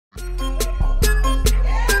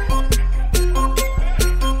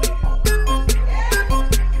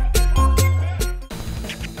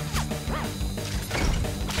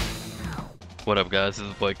What up, guys? This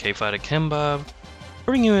is boy K-Fighter Kimbob,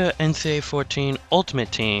 bringing you an NCAA 14 Ultimate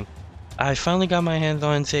Team. I finally got my hands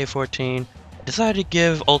on NCAA 14. Decided to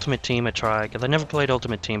give Ultimate Team a try because I never played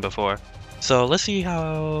Ultimate Team before. So let's see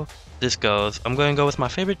how this goes. I'm going to go with my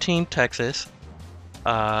favorite team, Texas,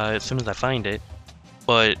 as soon as I find it.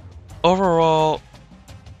 But overall,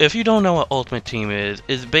 if you don't know what Ultimate Team is,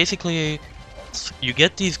 it's basically you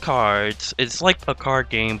get these cards. It's like a card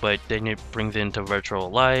game, but then it brings it into virtual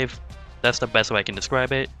life. That's the best way I can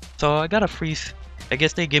describe it. So I got a free, I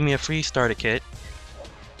guess they give me a free starter kit.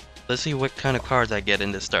 Let's see what kind of cards I get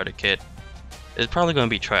in this starter kit. It's probably going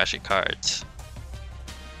to be trashy cards.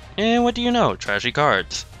 And what do you know? Trashy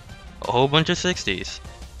cards. A whole bunch of 60s.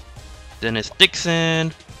 Dennis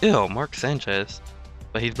Dixon. Ew, Mark Sanchez.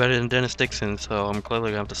 But he's better than Dennis Dixon, so I'm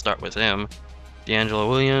clearly going to have to start with him. D'Angelo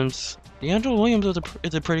Williams. D'Angelo Williams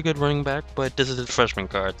is a pretty good running back, but this is his freshman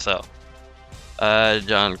card, so.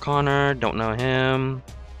 John Connor, don't know him.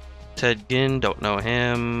 Ted Ginn, don't know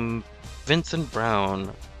him. Vincent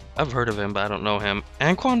Brown, I've heard of him, but I don't know him.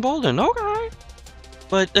 Anquan Bolden, okay.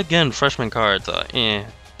 But again, freshman cards,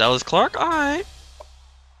 Dallas Clark, alright.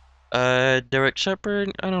 Derek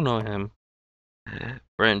Shepard, I don't know him.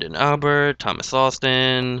 Brandon Albert, Thomas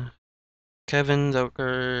Austin, Kevin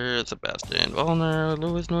Zucker, Sebastian Wallner,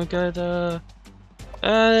 Louis Noigada.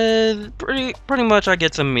 Pretty much I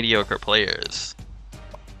get some mediocre players.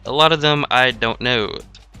 A lot of them I don't know.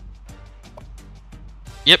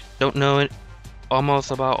 Yep, don't know it almost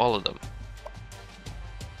about all of them.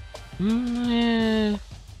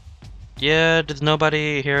 Yeah, there's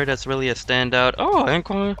nobody here that's really a standout. Oh,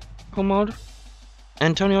 Antonio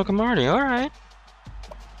Camardi, alright.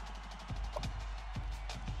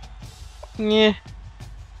 Yeah.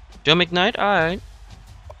 Joe McKnight, alright.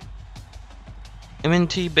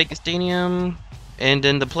 MNT Big Stadium, and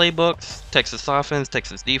then the playbooks, Texas offense,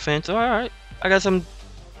 Texas defense. Alright, I got some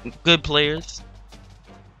good players,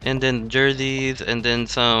 and then jerseys, and then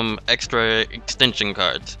some extra extension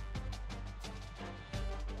cards.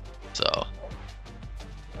 So,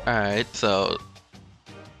 alright,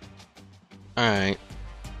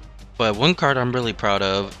 but one card I'm really proud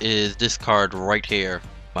of is this card right here,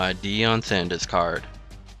 my Deion Sanders card.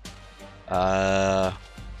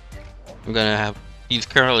 He's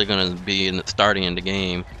currently gonna be starting in the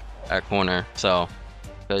game at corner, so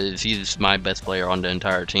because he's my best player on the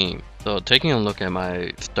entire team. So taking a look at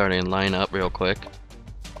my starting lineup real quick,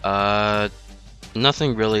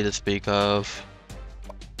 nothing really to speak of,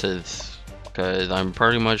 because I'm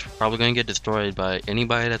pretty much probably gonna get destroyed by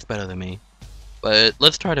anybody that's better than me. But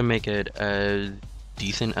let's try to make it as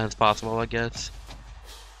decent as possible, I guess.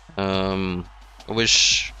 I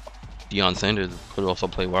wish Deion Sanders could also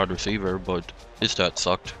play wide receiver, but his stats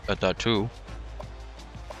sucked at that too.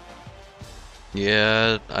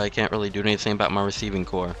 Yeah, I can't really do anything about my receiving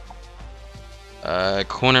core.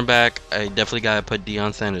 Cornerback, I definitely gotta put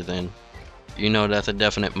Deion Sanders in. You know that's a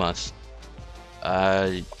definite must.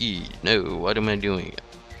 No, what am I doing?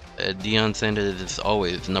 Deion Sanders is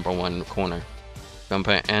always #1 corner. Gonna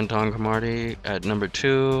put Anton Camardi at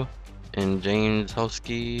 #2, and James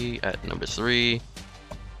Hosky at #3.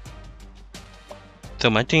 So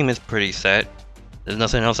my team is pretty set. There's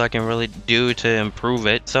nothing else I can really do to improve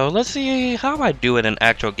it. So let's see how I do in an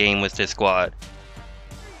actual game with this squad.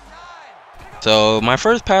 So my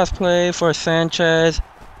first pass play for Sanchez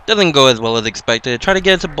doesn't go as well as expected. Try to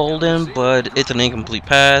get it to Bolden, but it's an incomplete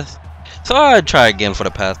pass. So I try again for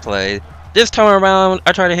the pass play. This time around,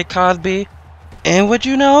 I try to hit Cosby. And would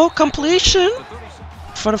you know, completion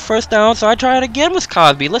for the first down. So I try it again with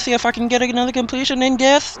Cosby. Let's see if I can get another completion. And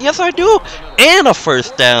yes I do. And a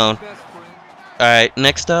first down. Alright,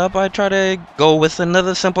 next up, I try to go with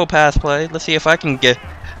another simple pass play. Let's see if I can get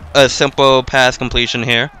a simple pass completion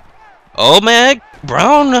here. Oh man,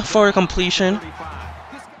 Brown for a completion.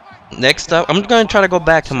 Next up, I'm going to try to go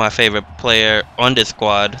back to my favorite player on this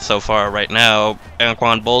squad so far right now,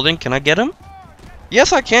 Anquan Bolden. Can I get him?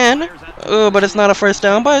 Yes, I can. But it's not a first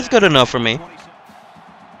down, but it's good enough for me.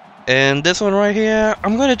 And this one right here,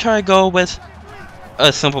 I'm going to try to go with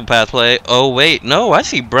a simple pass play. Oh wait, no, I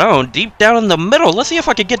see Brown deep down in the middle. Let's see if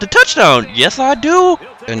I can get the touchdown. Yes, I do.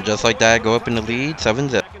 And just like that, go up in the lead,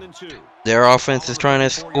 7-0. Their offense is trying to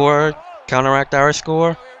score, counteract our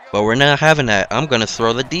score, but we're not having that. I'm gonna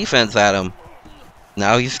throw the defense at him.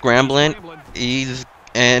 Now he's scrambling. He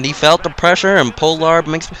felt the pressure, and Pollard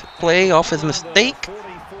makes play off his mistake.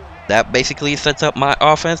 That basically sets up my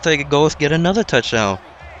offense to go get another touchdown.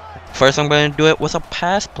 First, I'm gonna do it with a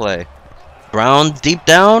pass play. Brown deep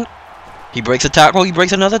down, he breaks a tackle, he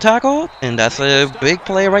breaks another tackle, and that's a big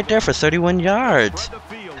play right there for 31 yards.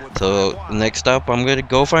 So next up, I'm going to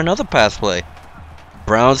go for another pass play.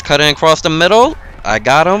 Brown's cutting across the middle. I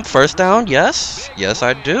got him. First down. Yes. Yes,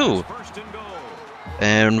 I do.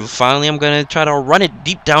 And finally, I'm going to try to run it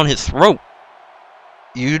deep down his throat.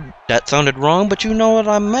 That sounded wrong, but you know what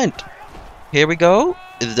I meant. Here we go.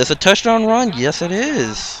 Is this a touchdown run? Yes, it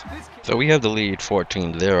is. So we have the lead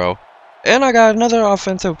 14-0. And I got another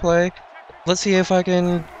offensive play. Let's see if I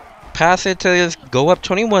can pass it to just go up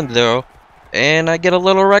 21-0. And I get a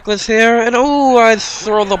little reckless here. And oh, I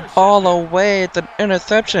throw the ball away. It's an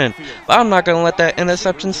interception. But I'm not going to let that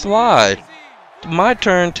interception slide. My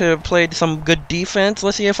turn to play some good defense.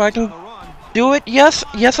 Let's see if I can do it. Yes,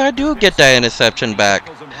 I do get that interception back.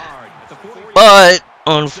 But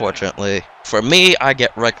unfortunately, for me, I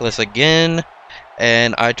get reckless again.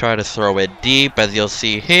 And I try to throw it deep, as you'll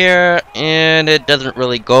see here, and it doesn't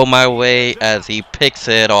really go my way as he picks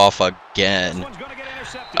it off again.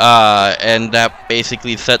 And that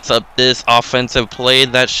basically sets up this offensive play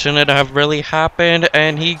that shouldn't have really happened,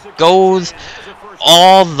 and he goes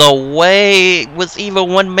all the way with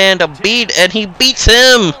even one man to beat, and he beats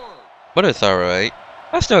him! But it's alright.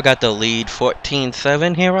 I still got the lead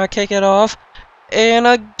 14-7. Here I kick it off, and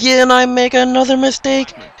again I make another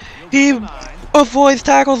mistake. He avoids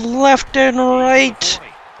tackles left and right.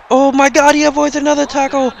 Oh my god, he avoids another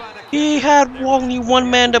tackle. He had only one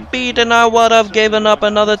man to beat, and I would have given up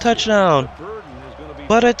another touchdown.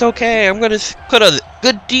 But it's okay. I'm going to put a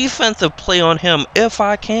good defensive play on him if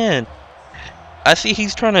I can. I see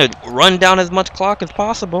he's trying to run down as much clock as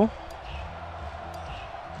possible.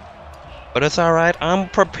 But it's alright. I'm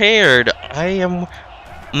prepared. I am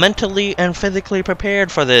mentally and physically prepared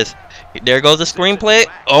for this. There goes the screenplay.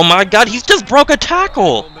 Oh my god, he's just broke a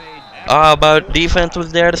tackle. But defense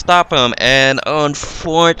was there to stop him, and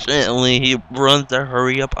unfortunately he runs the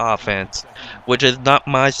hurry up offense, which is not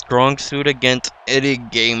my strong suit against any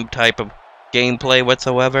game type of gameplay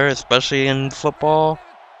whatsoever, especially in football.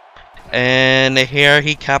 And here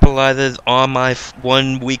he capitalizes on my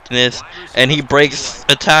one weakness, and he breaks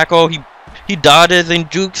a tackle. He dodges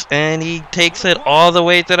and jukes, and he takes it all the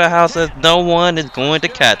way to the house as no one is going to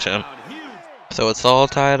catch him. So it's all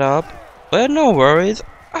tied up, but no worries.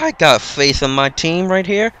 I got faith in my team right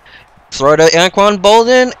here. Throw to Anquan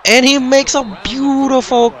Bolden, and he makes a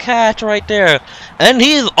beautiful catch right there. And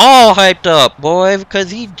he's all hyped up, boy, because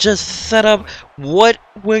he just set up what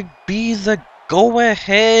would be the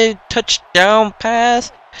go-ahead touchdown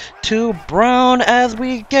pass to Brown as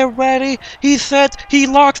we get ready. He sets, he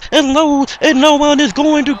locks, and loads, and no one is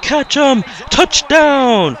going to catch him.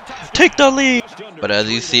 Touchdown! Take the lead! But as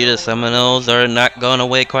you see, the Seminoles are not going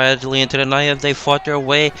away quietly into the night as they fought their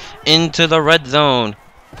way into the red zone.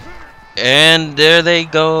 And there they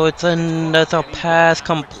go. It's another pass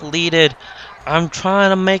completed. I'm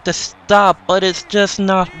trying to make the stop, but it's just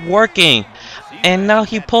not working. And now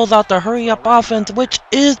he pulls out the hurry-up offense, which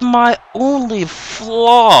is my only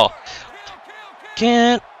flaw.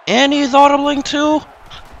 And he's audibling too?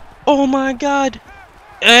 Oh my god.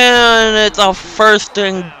 And it's a first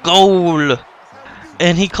and goal.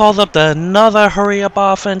 And he calls up another hurry-up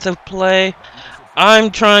offensive play. I'm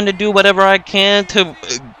trying to do whatever I can to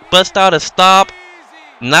bust out a stop.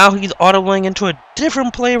 Now he's audibling into a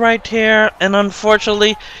different play right here, and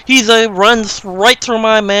unfortunately, he runs right through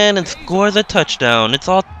my man and scores a touchdown. It's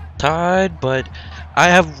all tied, but I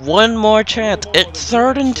have one more chance. It's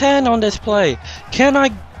 3rd and 10 on this play. Can I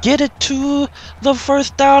get it to the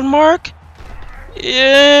first down mark?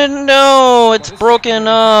 Yeah, no, it's broken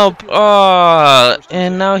up.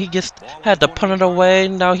 And now he just had to punt it away.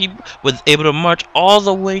 Now he was able to march all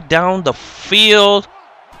the way down the field.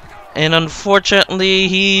 And unfortunately,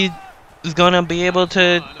 he is going to be able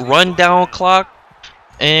to run down clock.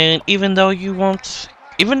 And even though my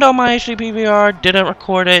HDPVR didn't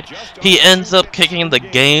record it, he ends up kicking the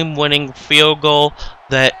game-winning field goal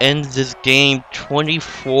that ends this game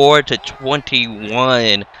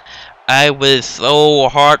 24-21. I was so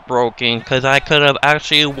heartbroken because I could have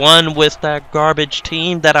actually won with that garbage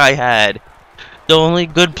team that I had. The only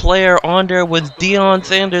good player on there was Deion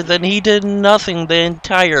Sanders, and he did nothing the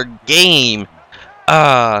entire game.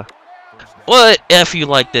 But if you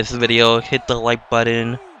like this video, hit the like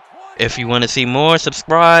button. If you want to see more,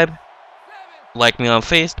 subscribe. Like me on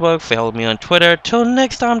Facebook, follow me on Twitter. Till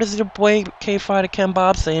next time, this is your boy K-Fighter Ken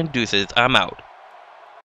Bob saying deuces. I'm out.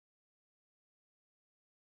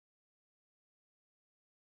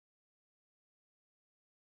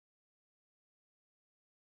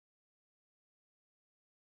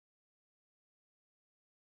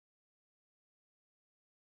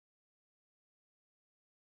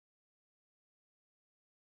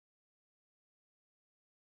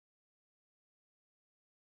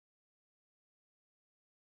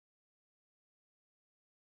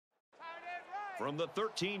 from the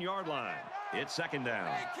 13-yard line. It's second down.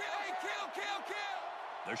 Hey, kill.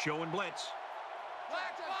 They're showing blitz.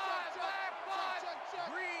 Black 5,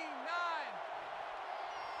 green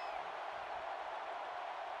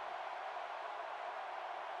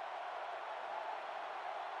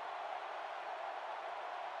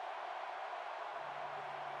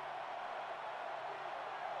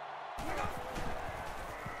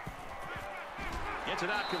 9. Gets it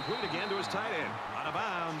out complete again to his tight end. Out of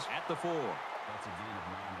bounds at the 4. That's a gain of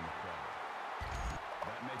 9 in the play.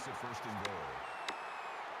 That makes it first and goal.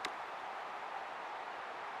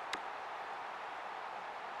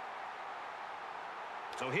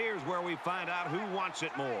 So here's where we find out who wants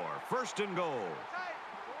it more. First and goal.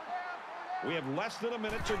 We have less than a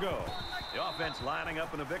minute to go. The offense lining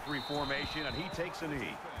up in a victory formation, and he takes a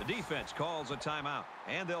knee. The defense calls a timeout,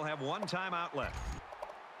 and they'll have one timeout left.